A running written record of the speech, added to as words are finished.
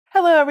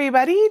Hello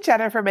everybody,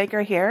 Jennifer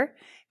Maker here.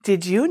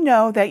 Did you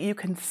know that you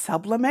can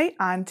sublimate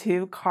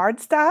onto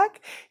cardstock?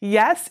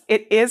 Yes,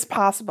 it is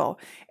possible,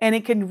 and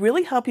it can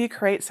really help you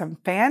create some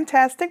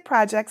fantastic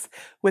projects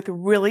with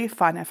really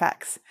fun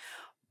effects.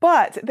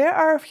 But there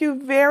are a few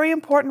very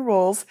important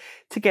rules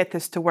to get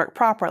this to work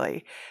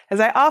properly. As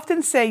I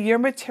often say, your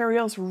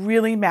materials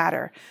really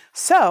matter.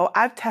 So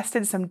I've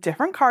tested some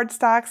different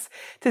cardstocks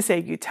to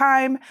save you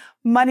time,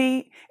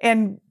 money,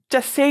 and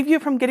just save you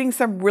from getting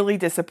some really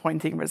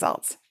disappointing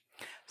results.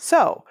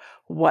 So,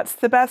 what's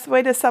the best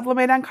way to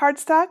sublimate on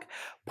cardstock?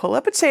 Pull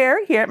up a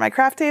chair here at my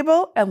craft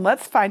table and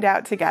let's find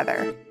out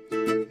together.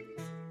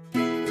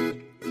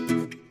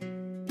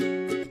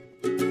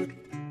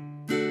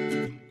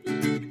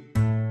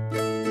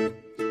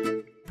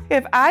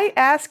 If I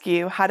ask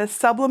you how to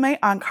sublimate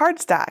on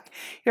cardstock,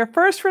 your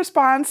first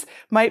response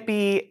might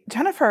be,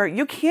 Jennifer,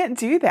 you can't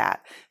do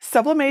that.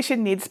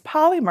 Sublimation needs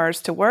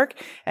polymers to work,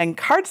 and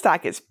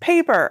cardstock is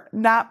paper,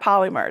 not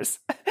polymers.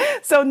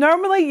 So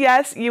normally,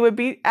 yes, you would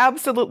be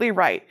absolutely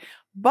right.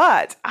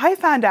 But I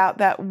found out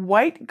that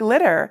white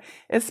glitter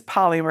is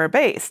polymer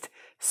based.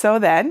 So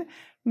then,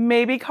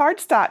 maybe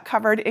cardstock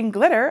covered in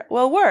glitter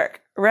will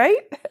work,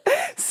 right?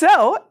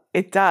 So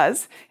it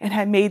does, and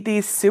I made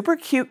these super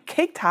cute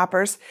cake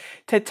toppers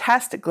to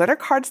test glitter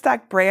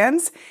cardstock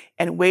brands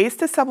and ways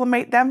to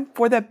sublimate them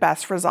for the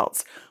best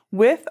results,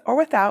 with or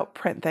without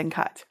print then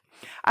cut.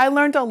 I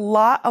learned a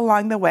lot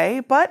along the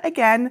way, but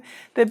again,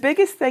 the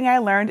biggest thing I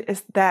learned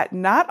is that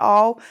not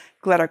all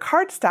glitter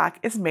cardstock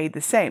is made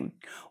the same.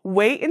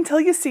 Wait until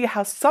you see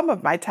how some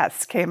of my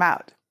tests came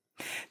out.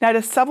 Now,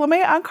 to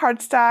sublimate on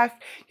cardstock,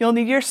 you'll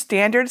need your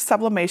standard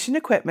sublimation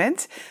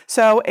equipment.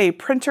 So a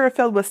printer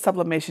filled with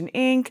sublimation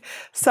ink,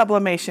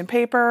 sublimation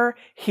paper,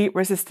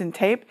 heat-resistant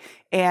tape,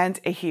 and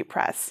a heat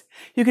press.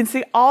 You can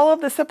see all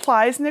of the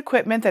supplies and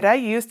equipment that I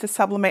use to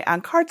sublimate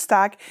on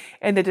cardstock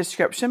in the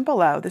description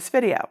below this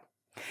video.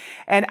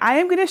 And I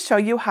am going to show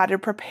you how to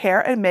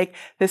prepare and make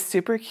this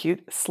super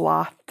cute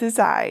sloth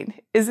design.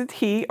 Isn't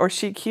he or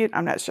she cute?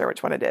 I'm not sure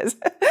which one it is.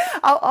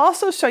 I'll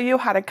also show you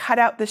how to cut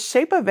out the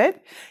shape of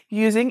it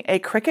using a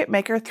Cricut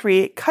Maker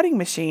 3 cutting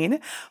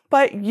machine,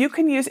 but you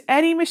can use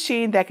any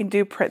machine that can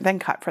do print then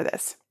cut for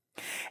this.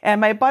 And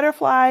my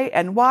butterfly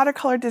and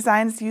watercolor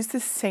designs use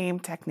the same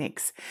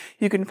techniques.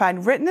 You can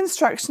find written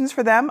instructions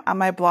for them on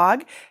my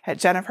blog at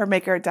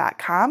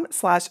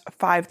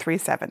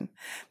jennifermaker.com/537.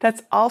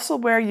 That's also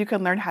where you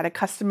can learn how to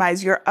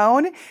customize your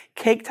own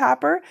cake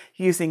topper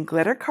using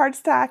glitter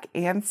cardstock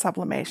and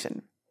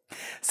sublimation.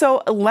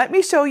 So let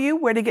me show you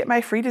where to get my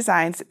free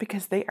designs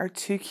because they are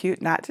too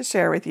cute not to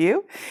share with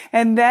you.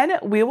 And then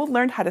we will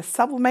learn how to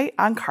sublimate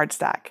on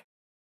cardstock.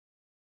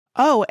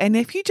 Oh, and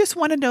if you just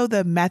want to know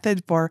the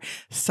method for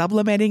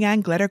sublimating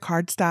on glitter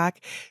cardstock,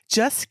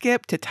 just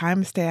skip to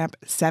timestamp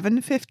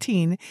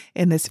 7:15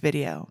 in this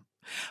video.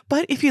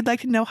 But if you'd like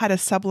to know how to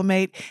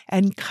sublimate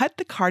and cut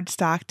the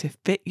cardstock to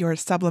fit your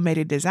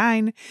sublimated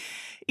design,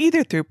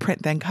 either through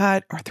print then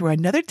cut or through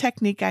another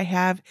technique I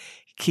have,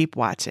 keep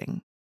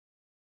watching.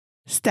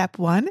 Step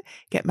 1,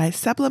 get my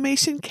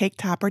sublimation cake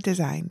topper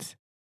designs.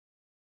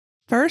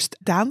 First,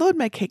 download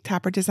my cake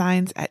topper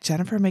designs at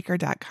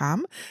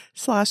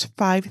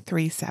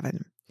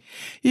jennifermaker.com/537.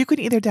 You can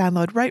either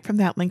download right from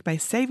that link by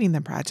saving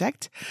the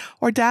project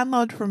or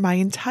download from my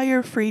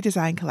entire free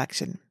design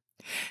collection.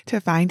 To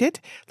find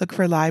it, look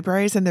for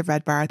libraries in the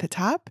red bar at the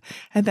top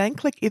and then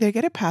click either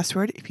get a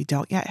password if you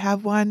don't yet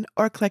have one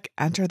or click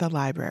enter the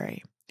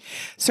library.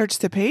 Search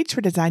the page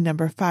for design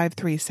number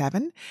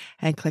 537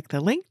 and click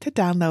the link to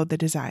download the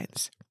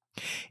designs.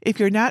 If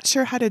you're not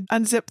sure how to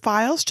unzip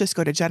files, just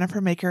go to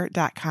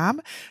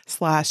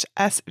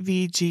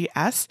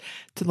jennifermaker.com/svgs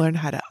to learn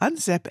how to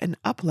unzip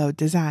and upload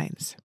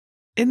designs.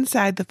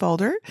 Inside the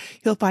folder,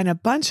 you'll find a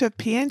bunch of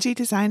PNG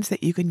designs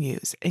that you can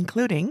use,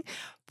 including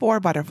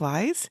 4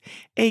 butterflies,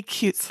 a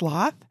cute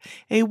sloth,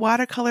 a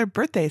watercolor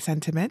birthday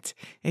sentiment,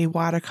 a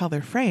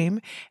watercolor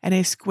frame, and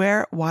a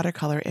square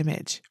watercolor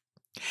image.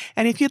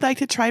 And if you'd like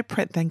to try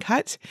print then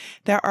cut,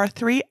 there are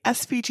 3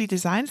 SVG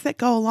designs that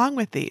go along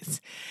with these.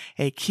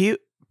 A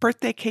cute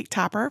birthday cake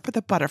topper for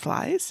the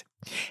butterflies,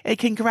 a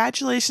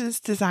congratulations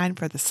design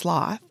for the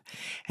sloth,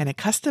 and a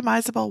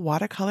customizable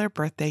watercolor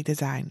birthday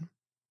design.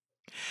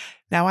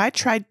 Now I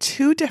tried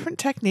 2 different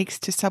techniques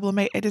to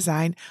sublimate a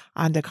design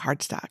onto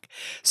cardstock.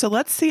 So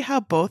let's see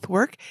how both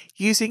work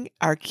using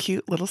our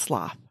cute little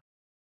sloth.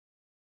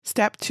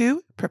 Step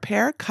 2,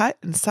 prepare, cut,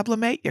 and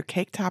sublimate your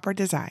cake topper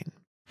design.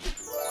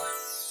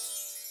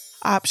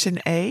 Option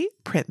A,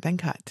 print then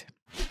cut.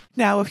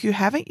 Now, if you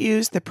haven't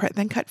used the print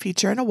then cut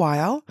feature in a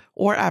while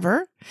or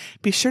ever,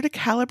 be sure to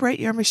calibrate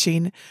your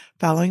machine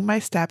following my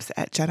steps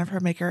at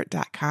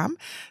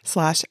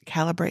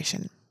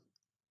jennifermaker.com/calibration.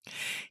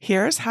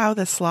 Here's how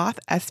the sloth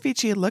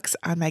SVG looks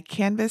on my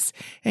canvas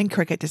in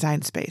Cricut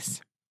design space.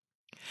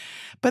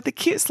 But the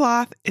cute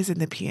sloth is in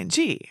the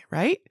PNG,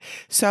 right?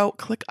 So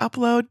click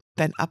upload,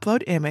 then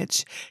upload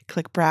image,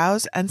 click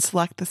browse and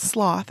select the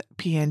sloth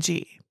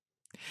PNG.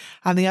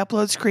 On the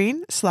upload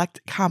screen,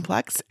 select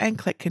Complex and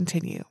click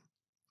Continue.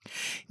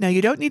 Now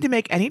you don't need to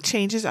make any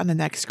changes on the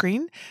next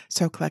screen,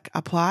 so click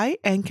Apply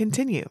and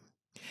Continue.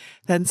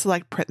 Then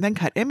select Print Then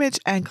Cut Image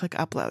and click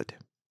Upload.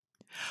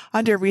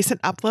 Under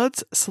Recent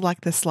Uploads,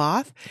 select the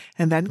sloth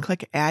and then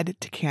click Add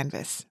to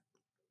Canvas.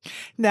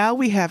 Now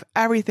we have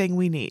everything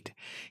we need.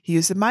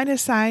 Use the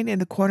minus sign in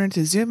the corner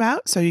to zoom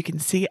out so you can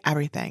see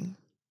everything.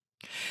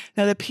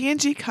 Now the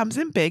PNG comes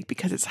in big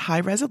because it's high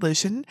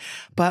resolution,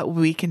 but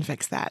we can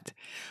fix that.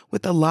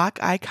 With the lock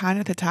icon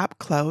at the top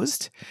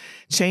closed,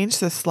 change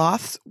the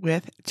sloth's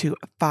width to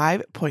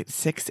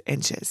 5.6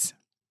 inches.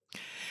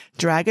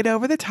 Drag it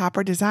over the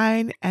topper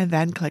design and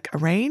then click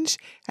Arrange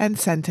and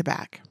Send to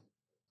Back.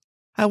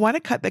 I want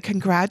to cut the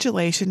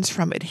congratulations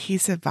from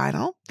adhesive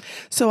vinyl,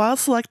 so I'll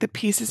select the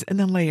pieces in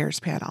the Layers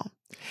panel.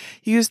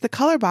 Use the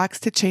color box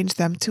to change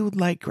them to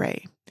light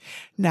gray.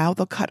 Now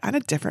they'll cut on a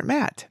different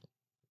mat.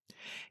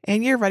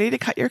 And you're ready to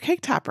cut your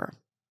cake topper.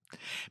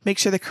 Make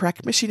sure the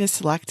correct machine is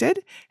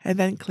selected and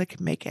then click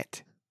Make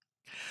It.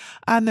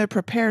 On the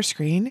Prepare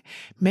screen,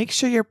 make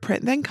sure your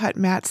Print Then Mat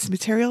mat's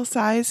material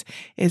size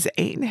is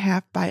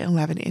 8.5 by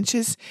 11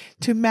 inches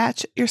to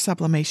match your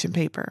sublimation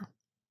paper.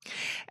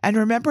 And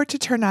remember to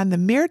turn on the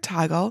mirror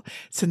toggle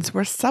since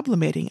we're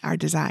sublimating our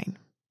design.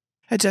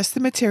 Adjust the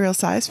material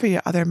size for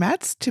your other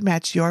mats to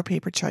match your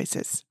paper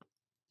choices.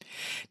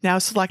 Now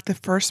select the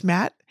first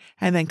mat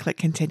and then click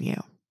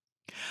Continue.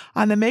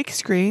 On the Make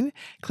screen,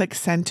 click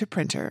Send to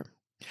Printer.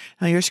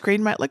 Now your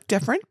screen might look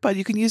different, but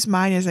you can use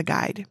mine as a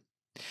guide.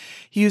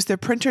 Use the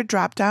Printer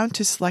drop-down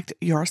to select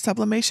your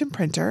sublimation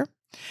printer.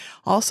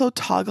 Also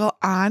toggle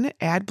on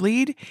Add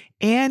Bleed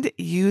and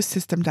Use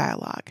System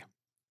Dialog.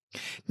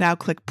 Now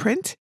click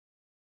Print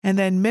and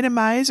then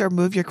minimize or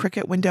move your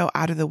Cricut window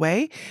out of the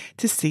way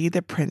to see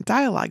the Print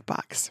dialog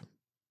box.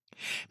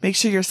 Make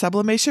sure your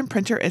sublimation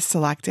printer is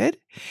selected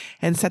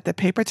and set the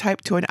paper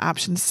type to an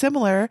option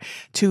similar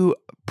to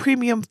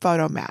Premium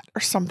Photo Mat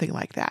or something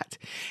like that.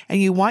 And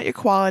you want your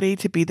quality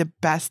to be the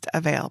best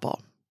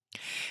available.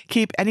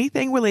 Keep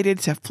anything related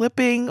to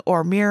flipping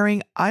or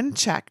mirroring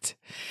unchecked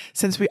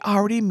since we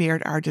already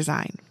mirrored our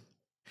design.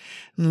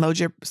 Load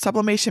your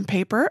sublimation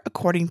paper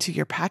according to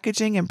your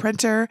packaging and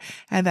printer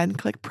and then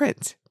click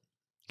Print.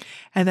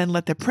 And then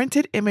let the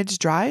printed image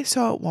dry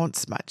so it won't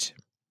smudge.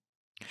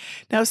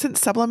 Now,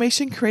 since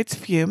sublimation creates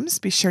fumes,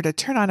 be sure to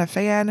turn on a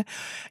fan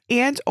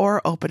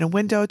and/or open a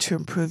window to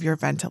improve your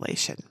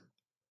ventilation.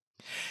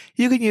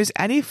 You can use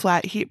any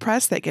flat heat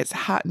press that gets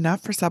hot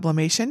enough for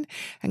sublimation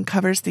and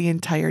covers the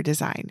entire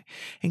design,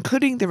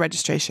 including the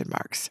registration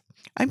marks.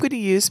 I'm going to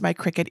use my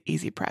Cricut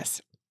Easy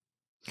Press.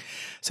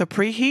 So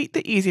preheat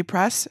the Easy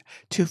Press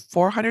to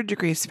 400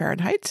 degrees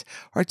Fahrenheit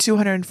or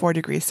 204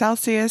 degrees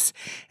Celsius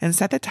and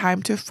set the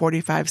time to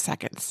 45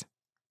 seconds.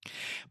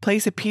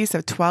 Place a piece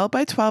of 12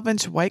 by 12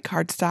 inch white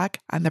cardstock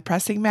on the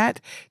pressing mat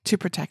to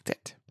protect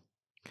it.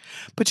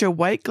 Put your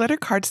white glitter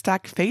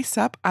cardstock face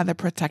up on the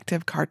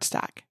protective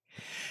cardstock.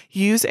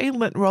 Use a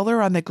lint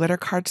roller on the glitter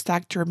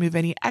cardstock to remove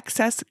any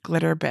excess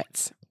glitter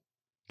bits.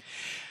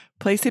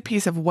 Place a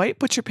piece of white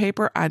butcher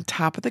paper on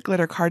top of the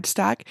glitter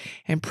cardstock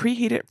and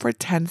preheat it for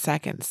 10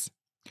 seconds.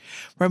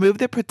 Remove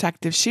the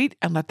protective sheet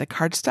and let the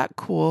cardstock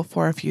cool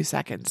for a few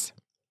seconds.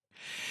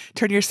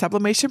 Turn your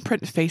sublimation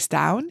print face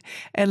down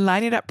and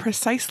line it up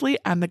precisely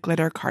on the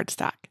glitter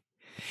cardstock.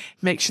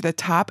 Make sure the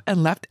top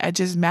and left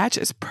edges match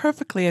as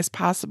perfectly as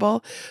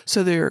possible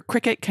so that your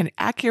Cricut can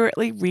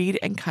accurately read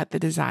and cut the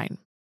design.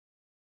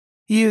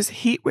 Use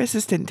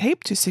heat-resistant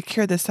tape to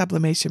secure the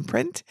sublimation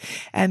print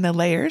and the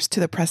layers to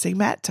the pressing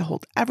mat to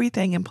hold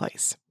everything in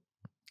place.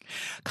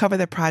 Cover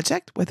the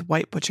project with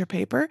white butcher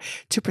paper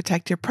to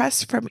protect your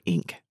press from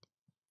ink.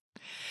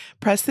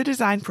 Press the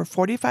design for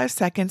 45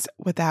 seconds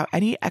without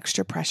any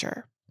extra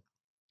pressure.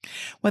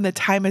 When the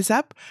time is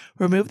up,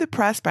 remove the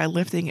press by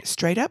lifting it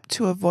straight up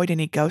to avoid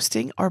any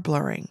ghosting or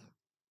blurring.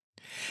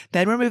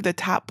 Then remove the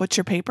top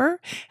butcher paper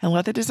and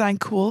let the design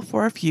cool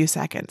for a few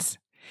seconds.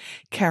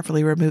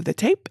 Carefully remove the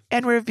tape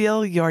and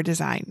reveal your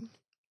design.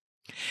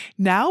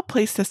 Now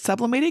place the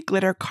sublimated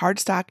glitter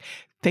cardstock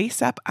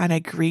face up on a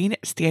green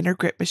standard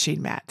grip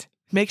machine mat.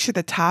 Make sure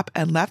the top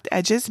and left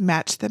edges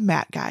match the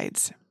mat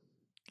guides.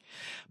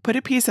 Put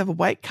a piece of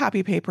white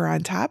copy paper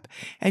on top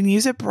and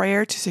use a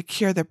brayer to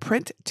secure the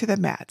print to the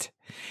mat.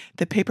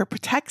 The paper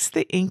protects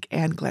the ink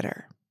and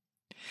glitter.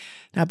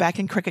 Now back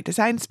in Cricut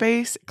Design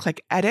Space,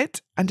 click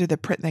Edit under the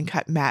Print Then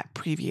Cut Mat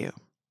preview.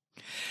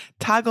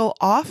 Toggle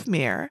off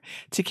mirror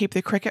to keep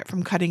the Cricut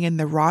from cutting in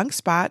the wrong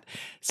spot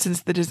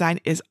since the design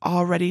is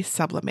already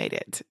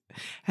sublimated.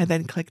 And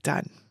then click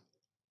Done.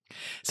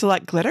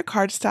 Select glitter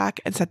cardstock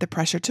and set the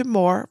pressure to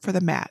More for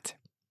the mat.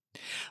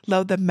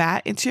 Load the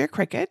mat into your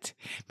Cricut.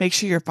 Make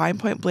sure your fine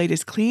point blade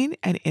is clean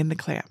and in the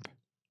clamp.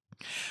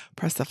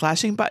 Press the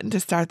flashing button to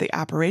start the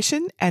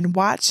operation and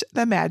watch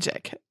the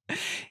magic.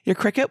 Your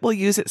Cricut will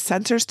use its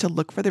sensors to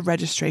look for the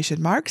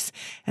registration marks,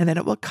 and then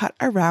it will cut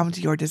around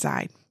your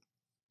design.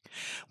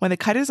 When the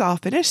cut is all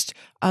finished,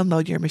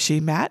 unload your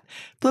machine mat,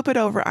 flip it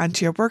over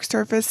onto your work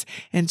surface,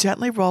 and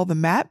gently roll the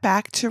mat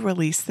back to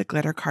release the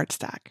glitter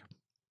cardstock.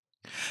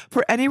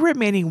 For any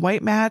remaining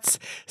white mats,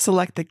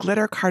 select the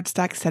glitter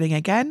cardstock setting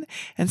again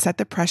and set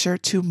the pressure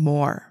to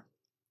more.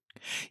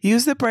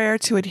 Use the brayer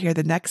to adhere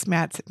the next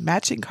mat's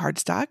matching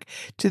cardstock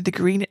to the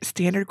green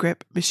standard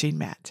grip machine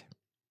mat.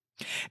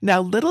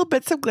 Now, little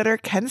bits of glitter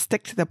can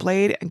stick to the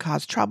blade and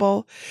cause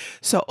trouble,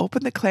 so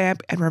open the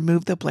clamp and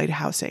remove the blade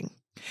housing.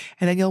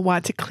 And then you'll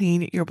want to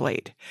clean your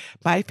blade.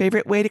 My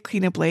favorite way to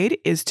clean a blade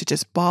is to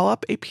just ball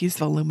up a piece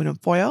of aluminum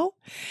foil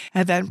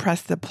and then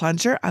press the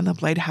plunger on the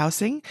blade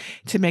housing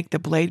to make the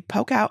blade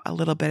poke out a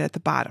little bit at the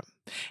bottom.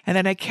 And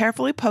then I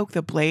carefully poke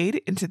the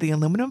blade into the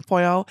aluminum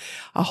foil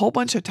a whole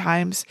bunch of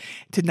times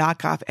to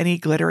knock off any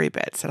glittery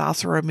bits. It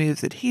also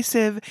removes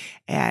adhesive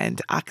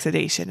and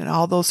oxidation and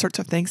all those sorts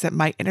of things that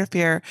might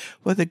interfere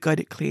with a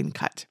good clean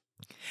cut.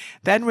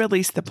 Then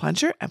release the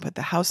plunger and put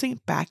the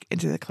housing back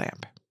into the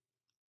clamp.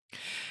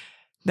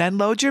 Then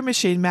load your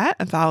machine mat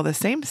and follow the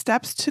same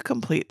steps to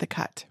complete the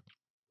cut.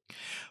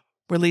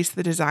 Release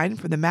the design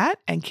from the mat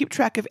and keep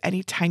track of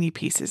any tiny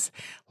pieces,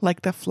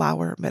 like the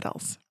flower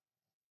middles.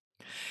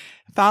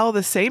 Follow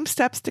the same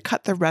steps to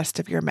cut the rest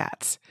of your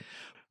mats.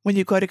 When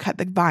you go to cut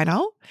the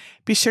vinyl,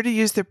 be sure to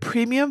use the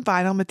premium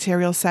vinyl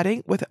material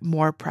setting with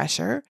more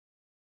pressure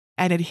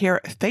and adhere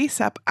face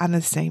up on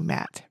the same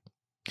mat.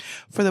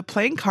 For the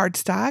plain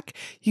cardstock,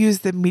 use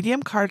the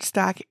medium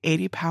cardstock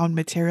 80-pound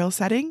material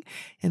setting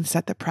and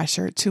set the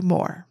pressure to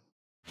more.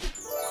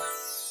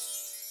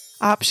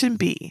 Option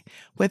B,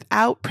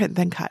 without print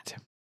then cut.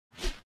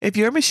 If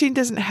your machine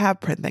doesn't have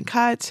print then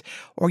cut,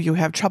 or you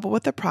have trouble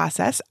with the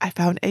process, I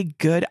found a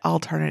good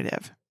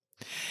alternative.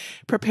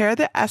 Prepare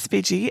the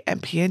SVG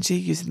and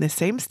PNG using the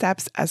same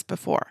steps as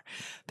before.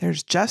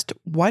 There's just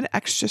one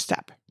extra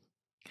step.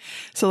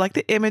 Select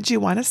the image you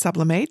want to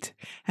sublimate,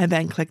 and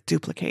then click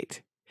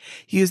Duplicate.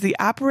 Use the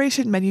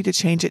operation menu to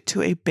change it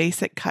to a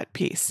basic cut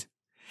piece.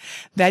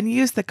 Then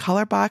use the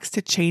color box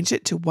to change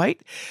it to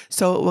white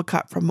so it will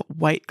cut from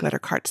white glitter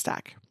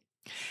cardstock.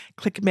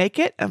 Click Make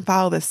It and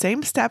follow the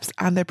same steps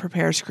on the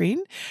Prepare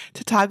screen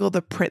to toggle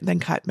the Print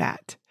Then Cut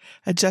mat.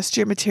 Adjust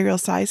your material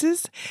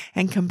sizes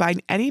and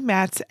combine any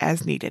mats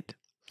as needed.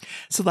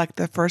 Select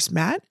the first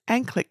mat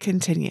and click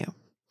Continue.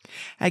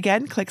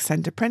 Again, click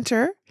Send to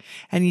Printer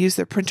and use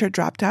the Printer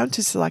drop-down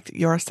to select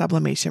your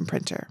sublimation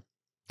printer.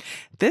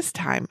 This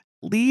time,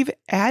 leave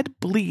Add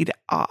Bleed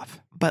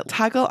off, but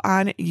toggle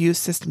on Use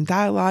System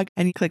Dialog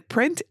and click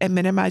Print and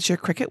minimize your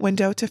Cricut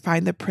window to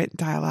find the Print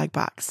dialog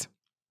box.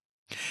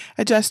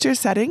 Adjust your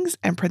settings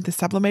and print the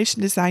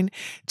sublimation design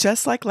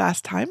just like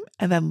last time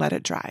and then let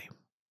it dry.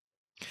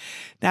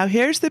 Now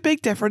here's the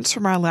big difference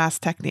from our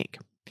last technique.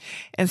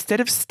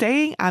 Instead of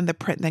staying on the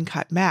Print Then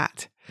Cut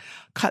mat,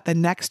 cut the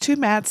next two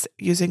mats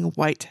using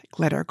white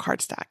glitter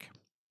cardstock.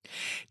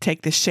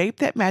 Take the shape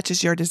that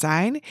matches your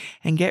design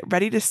and get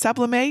ready to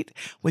sublimate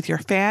with your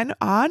fan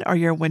on or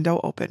your window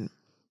open.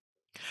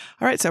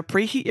 All right, so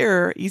preheat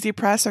your Easy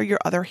Press or your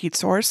other heat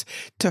source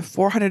to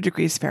 400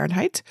 degrees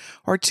Fahrenheit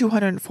or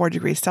 204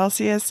 degrees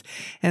Celsius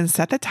and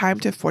set the time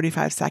to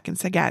 45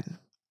 seconds again.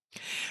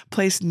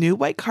 Place new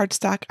white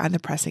cardstock on the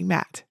pressing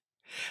mat.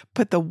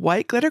 Put the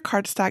white glitter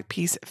cardstock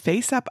piece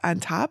face up on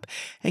top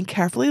and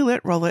carefully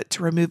lint roll it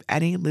to remove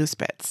any loose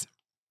bits.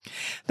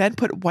 Then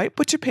put white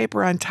butcher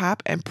paper on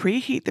top and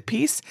preheat the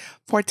piece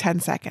for 10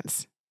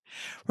 seconds.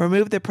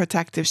 Remove the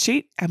protective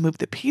sheet and move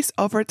the piece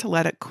over to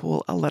let it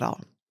cool a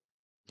little.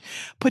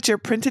 Put your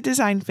printed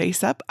design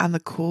face up on the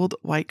cooled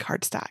white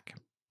cardstock.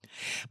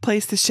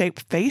 Place the shape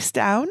face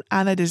down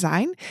on the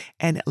design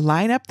and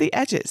line up the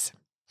edges.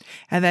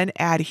 And then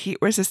add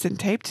heat-resistant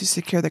tape to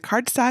secure the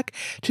cardstock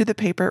to the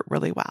paper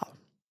really well.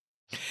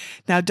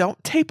 Now,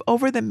 don't tape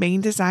over the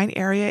main design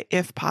area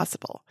if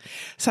possible.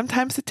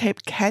 Sometimes the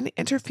tape can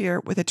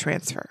interfere with a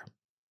transfer.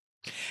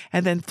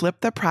 And then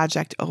flip the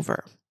project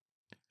over.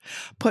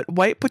 Put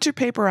white butcher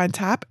paper on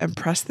top and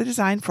press the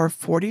design for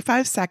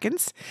 45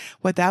 seconds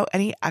without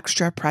any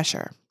extra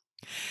pressure.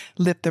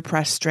 Lift the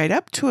press straight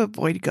up to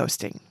avoid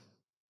ghosting.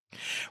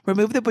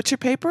 Remove the butcher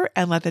paper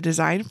and let the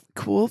design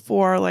cool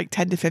for like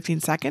 10 to 15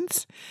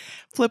 seconds.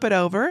 Flip it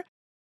over,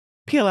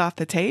 peel off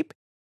the tape,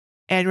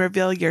 and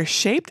reveal your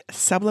shaped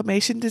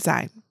sublimation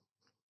design.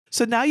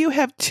 So now you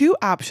have two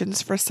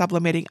options for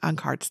sublimating on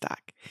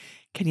cardstock.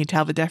 Can you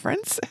tell the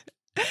difference?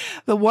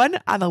 The one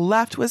on the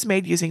left was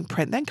made using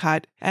Print Then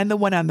Cut, and the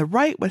one on the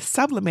right was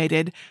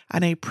sublimated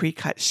on a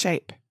pre-cut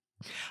shape.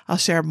 I'll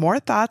share more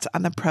thoughts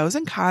on the pros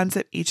and cons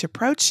of each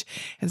approach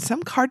and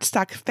some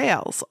cardstock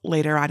fails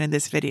later on in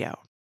this video.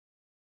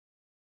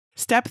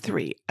 Step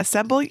 3.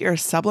 Assemble your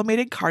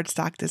sublimated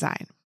cardstock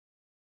design.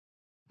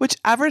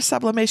 Whichever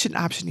sublimation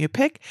option you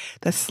pick,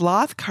 the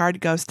sloth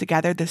card goes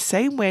together the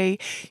same way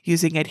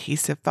using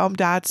adhesive foam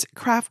dots,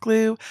 craft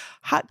glue,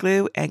 hot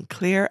glue, and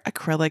clear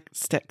acrylic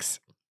sticks.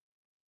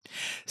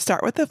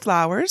 Start with the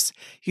flowers.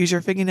 Use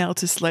your fingernail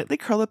to slightly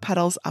curl the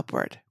petals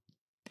upward.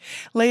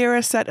 Layer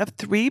a set of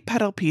 3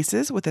 petal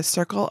pieces with a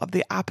circle of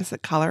the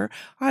opposite color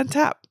on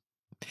top.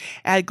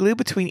 Add glue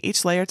between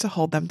each layer to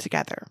hold them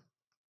together.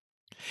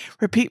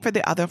 Repeat for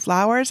the other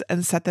flowers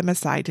and set them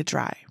aside to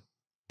dry.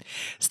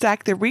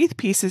 Stack the wreath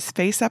pieces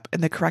face up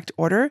in the correct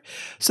order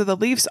so the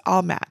leaves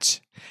all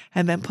match,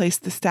 and then place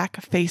the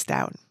stack face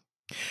down.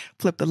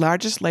 Flip the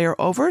largest layer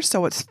over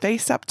so it's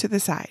face up to the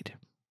side.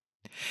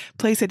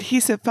 Place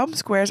adhesive foam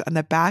squares on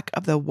the back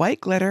of the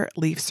white glitter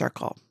leaf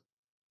circle.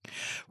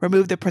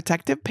 Remove the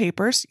protective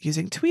papers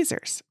using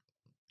tweezers.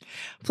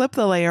 Flip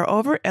the layer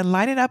over and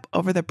line it up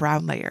over the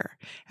brown layer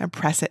and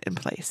press it in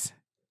place.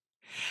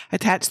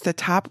 Attach the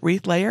top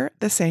wreath layer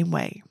the same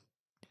way.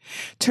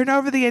 Turn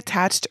over the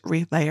attached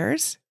wreath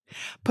layers.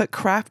 Put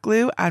craft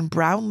glue on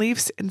brown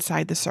leaves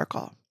inside the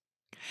circle.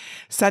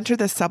 Center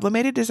the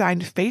sublimated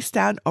design face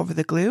down over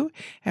the glue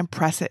and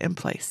press it in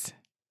place.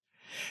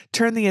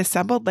 Turn the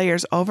assembled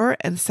layers over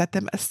and set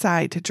them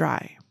aside to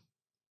dry.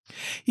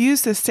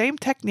 Use the same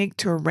technique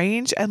to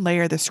arrange and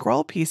layer the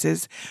scroll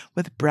pieces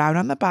with brown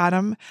on the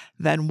bottom,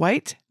 then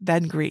white,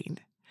 then green.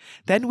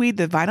 Then weed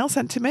the vinyl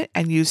sentiment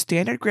and use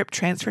standard grip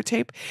transfer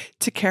tape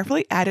to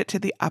carefully add it to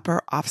the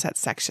upper offset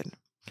section.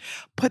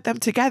 Put them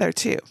together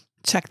too.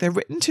 Check the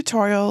written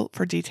tutorial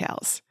for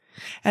details.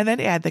 And then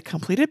add the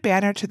completed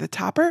banner to the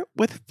topper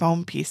with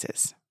foam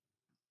pieces.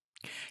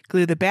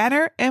 Glue the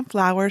banner and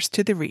flowers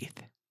to the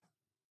wreath.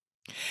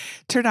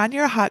 Turn on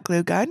your hot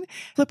glue gun,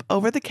 flip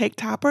over the cake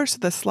topper so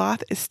the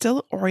sloth is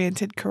still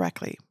oriented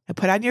correctly, and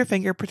put on your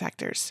finger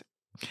protectors.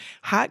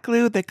 Hot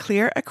glue the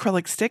clear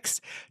acrylic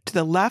sticks to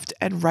the left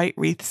and right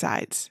wreath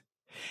sides.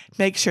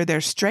 Make sure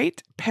they're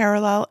straight,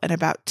 parallel, and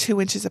about 2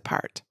 inches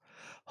apart.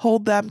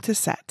 Hold them to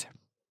set.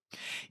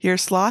 Your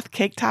sloth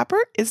cake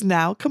topper is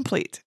now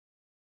complete.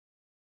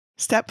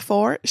 Step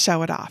 4,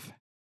 show it off.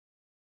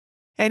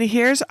 And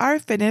here's our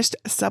finished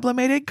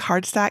sublimated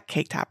cardstock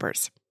cake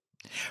toppers.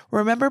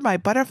 Remember, my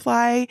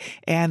butterfly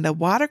and the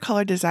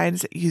watercolor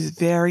designs use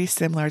very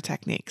similar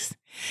techniques.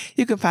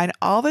 You can find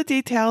all the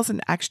details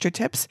and extra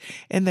tips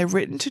in the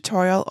written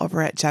tutorial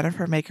over at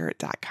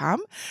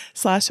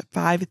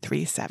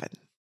jennifermaker.com/537.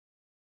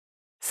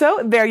 So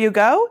there you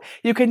go.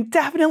 You can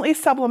definitely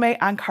sublimate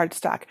on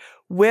cardstock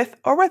with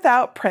or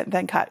without print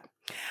then cut.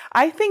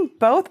 I think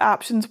both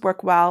options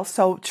work well,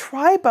 so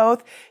try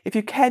both if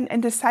you can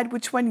and decide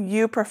which one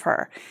you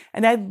prefer.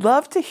 And I'd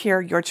love to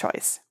hear your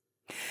choice.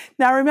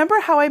 Now remember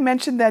how I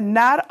mentioned that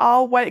not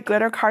all white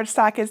glitter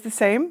cardstock is the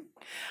same?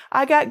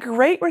 I got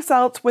great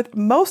results with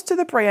most of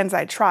the brands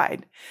I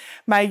tried.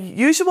 My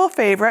usual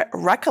favorite,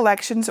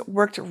 Recollections,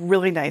 worked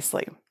really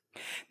nicely.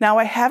 Now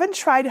I haven't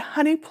tried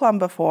Honey Plum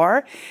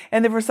before,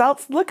 and the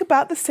results look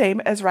about the same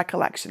as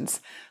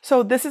Recollections,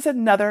 so this is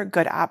another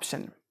good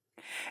option.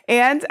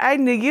 And I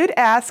knew you'd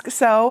ask,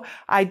 so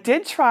I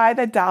did try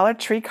the Dollar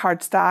Tree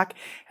cardstock,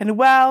 and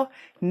well,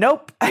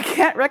 nope, I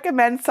can't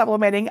recommend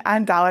sublimating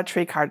on Dollar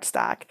Tree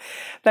cardstock.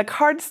 The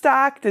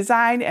cardstock,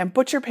 design, and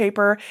butcher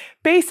paper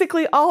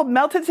basically all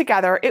melted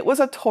together. It was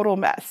a total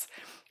mess.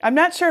 I'm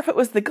not sure if it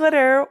was the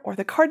glitter or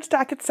the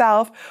cardstock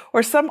itself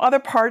or some other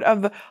part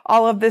of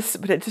all of this,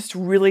 but it just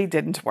really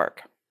didn't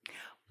work.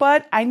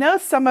 But I know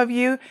some of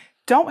you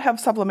don't have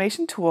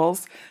sublimation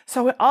tools,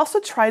 so I also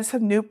tried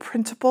some new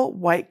printable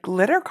white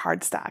glitter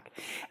cardstock.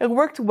 It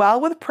worked well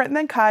with print and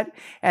then cut,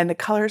 and the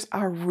colors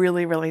are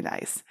really, really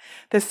nice.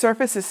 The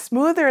surface is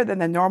smoother than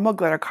the normal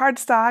glitter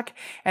cardstock,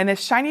 and the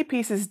shiny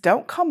pieces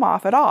don't come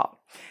off at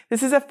all.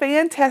 This is a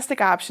fantastic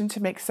option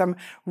to make some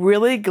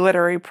really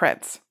glittery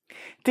prints.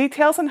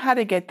 Details on how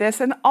to get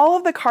this and all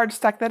of the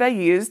cardstock that I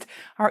used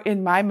are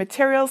in my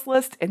materials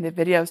list in the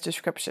video's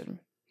description.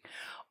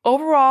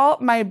 Overall,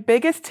 my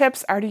biggest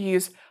tips are to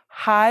use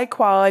high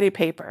quality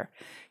paper.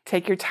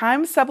 Take your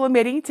time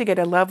sublimating to get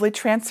a lovely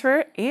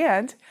transfer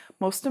and,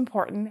 most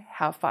important,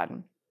 have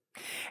fun.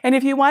 And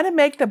if you want to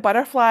make the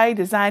butterfly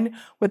design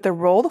with the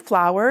rolled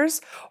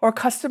flowers or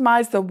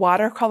customize the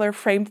watercolor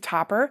framed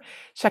topper,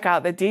 check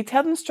out the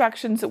detailed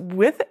instructions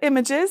with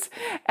images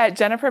at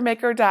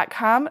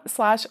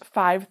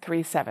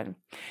jennifermaker.com/537.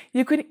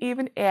 You can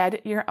even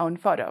add your own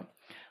photo.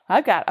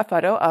 I've got a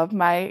photo of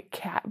my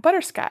cat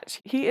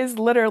Butterscotch. He is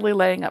literally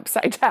laying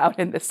upside down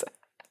in this.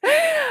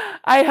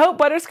 I hope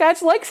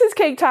Butterscotch likes his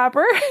cake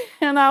topper.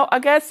 And I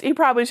guess he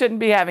probably shouldn't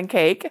be having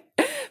cake.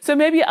 So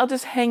maybe I'll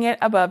just hang it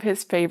above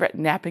his favorite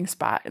napping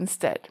spot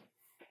instead.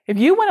 If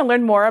you want to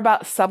learn more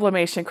about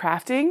sublimation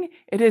crafting,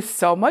 it is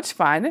so much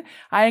fun.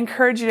 I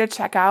encourage you to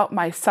check out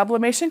my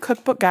Sublimation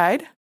Cookbook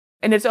Guide.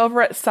 And it's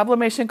over at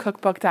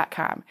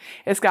sublimationcookbook.com.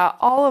 It's got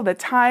all of the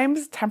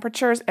times,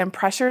 temperatures, and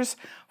pressures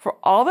for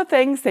all the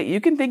things that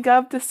you can think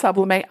of to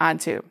sublimate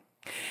onto.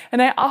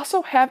 And I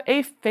also have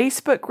a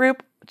Facebook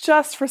group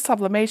just for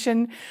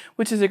sublimation,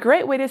 which is a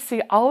great way to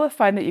see all the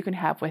fun that you can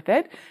have with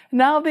it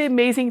and all the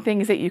amazing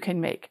things that you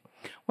can make.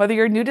 Whether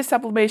you're new to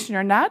sublimation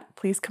or not,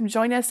 please come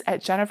join us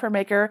at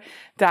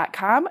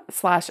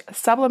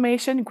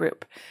jennifermaker.com/sublimation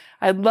group.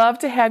 I'd love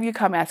to have you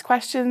come ask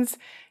questions,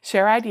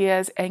 share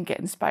ideas, and get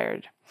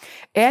inspired.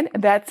 And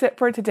that's it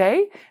for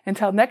today.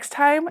 Until next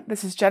time,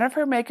 this is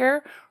Jennifer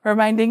Maker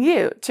reminding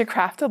you to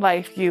craft a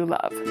life you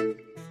love.